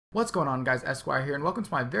What's going on, guys? Esquire here, and welcome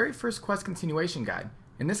to my very first quest continuation guide.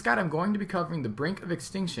 In this guide I'm going to be covering the Brink of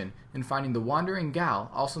Extinction and finding the Wandering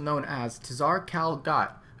Gal, also known as Tizar Kal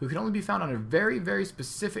Got, who can only be found under very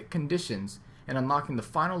specific conditions, and unlocking the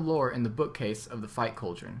final lore in the bookcase of the Fight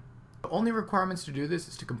Cauldron. The only requirements to do this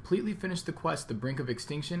is to completely finish the quest The Brink of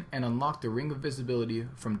Extinction and unlock the Ring of Visibility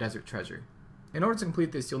from Desert Treasure. In order to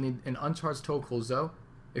complete this, you'll need an uncharged Tokul Zo.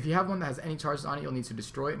 If you have one that has any charges on it, you'll need to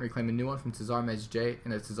destroy it and reclaim a new one from Tizar Mej J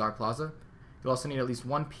in the Tizar Plaza. You'll also need at least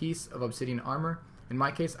one piece of obsidian armor. In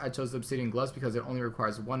my case, I chose the obsidian gloves because it only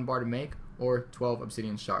requires 1 bar to make, or 12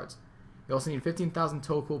 obsidian shards. You'll also need 15,000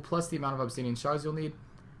 Tokul plus the amount of obsidian shards you'll need.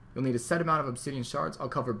 You'll need a set amount of obsidian shards. I'll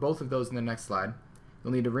cover both of those in the next slide.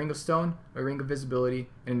 You'll need a Ring of Stone, a Ring of Visibility,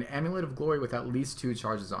 and an Amulet of Glory with at least 2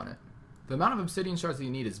 charges on it. The amount of obsidian shards that you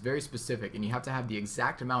need is very specific, and you have to have the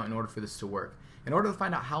exact amount in order for this to work. In order to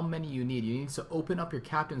find out how many you need to open up your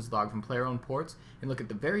captain's log from player-owned ports and look at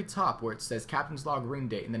the very top where it says captain's log ring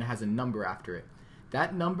date, and then it has a number after it.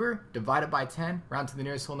 That number divided by 10, round to the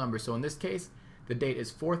nearest whole number. So in this case, the date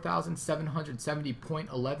is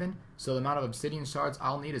 4,770.11, so the amount of obsidian shards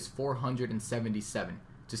I'll need is 477.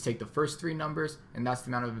 Just take the first 3 numbers, and that's the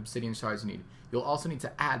amount of obsidian shards you need. You'll also need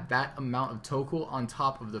to add that amount of Tokul on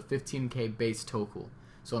top of the 15k base Tokul.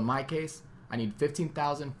 So in my case, I need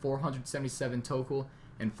 15,477 Tokul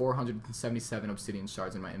and 477 obsidian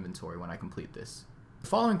shards in my inventory when I complete this. The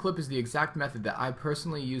following clip is the exact method that I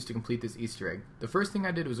personally used to complete this Easter egg. The first thing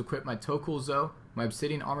I did was equip my Tokul Zo, my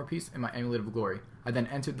obsidian armor piece, and my Amulet of Glory. I then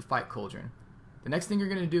entered the Fight Cauldron. The next thing you're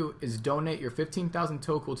going to do is donate your 15,000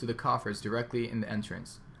 Tokul to the coffers directly in the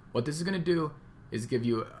entrance. What this is going to do is give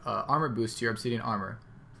you an armor boost to your obsidian armor.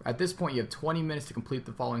 At this point, you have 20 minutes to complete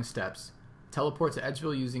the following steps. Teleport to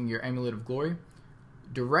Edgeville using your Amulet of Glory.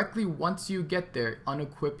 Directly once you get there,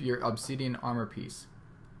 unequip your obsidian armor piece.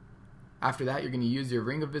 After that, you're going to use your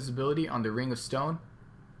Ring of Visibility on the Ring of Stone,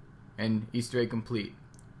 and Easter egg complete.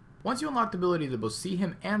 Once you unlock the ability to both see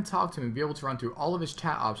him and talk to him and be able to run through all of his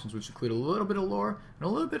chat options, which include a little bit of lore and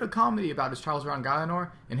a little bit of comedy about his travels around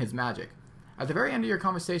Gaianor and his magic. At the very end of your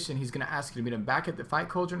conversation, he's going to ask you to meet him back at the Fight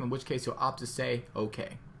Cauldron, in which case you'll opt to say,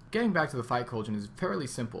 okay. Getting back to the Fight Cauldron is fairly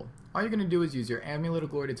simple. All you're going to do is use your Amulet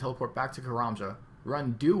of Glory to teleport back to Karamja,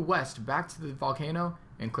 run due west back to the volcano,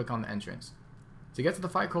 and click on the entrance. To get to the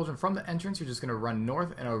Fight Cauldron from the entrance, you're just going to run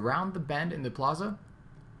north and around the bend in the plaza,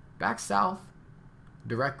 back south,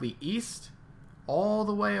 directly east, all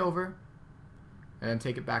the way over, and then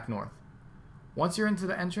take it back north. Once you're into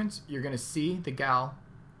the entrance, you're going to see the gal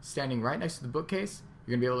standing right next to the bookcase.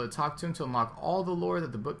 You're going to be able to talk to him to unlock all the lore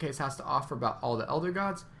that the bookcase has to offer about all the Elder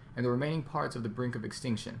Gods and the remaining parts of the Brink of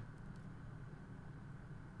Extinction.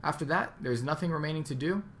 After that, there's nothing remaining to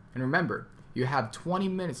do, and remember, you have 20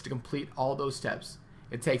 minutes to complete all those steps.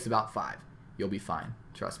 It takes about 5. You'll be fine,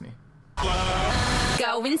 trust me.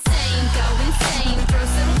 Go insane, throw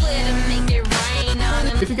some glitter, make it rain on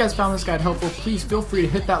them. If you guys found this guide helpful, please feel free to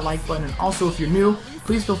hit that like button, and also if you're new,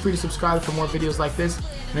 please feel free to subscribe for more videos like this.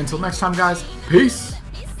 And until next time, guys, peace!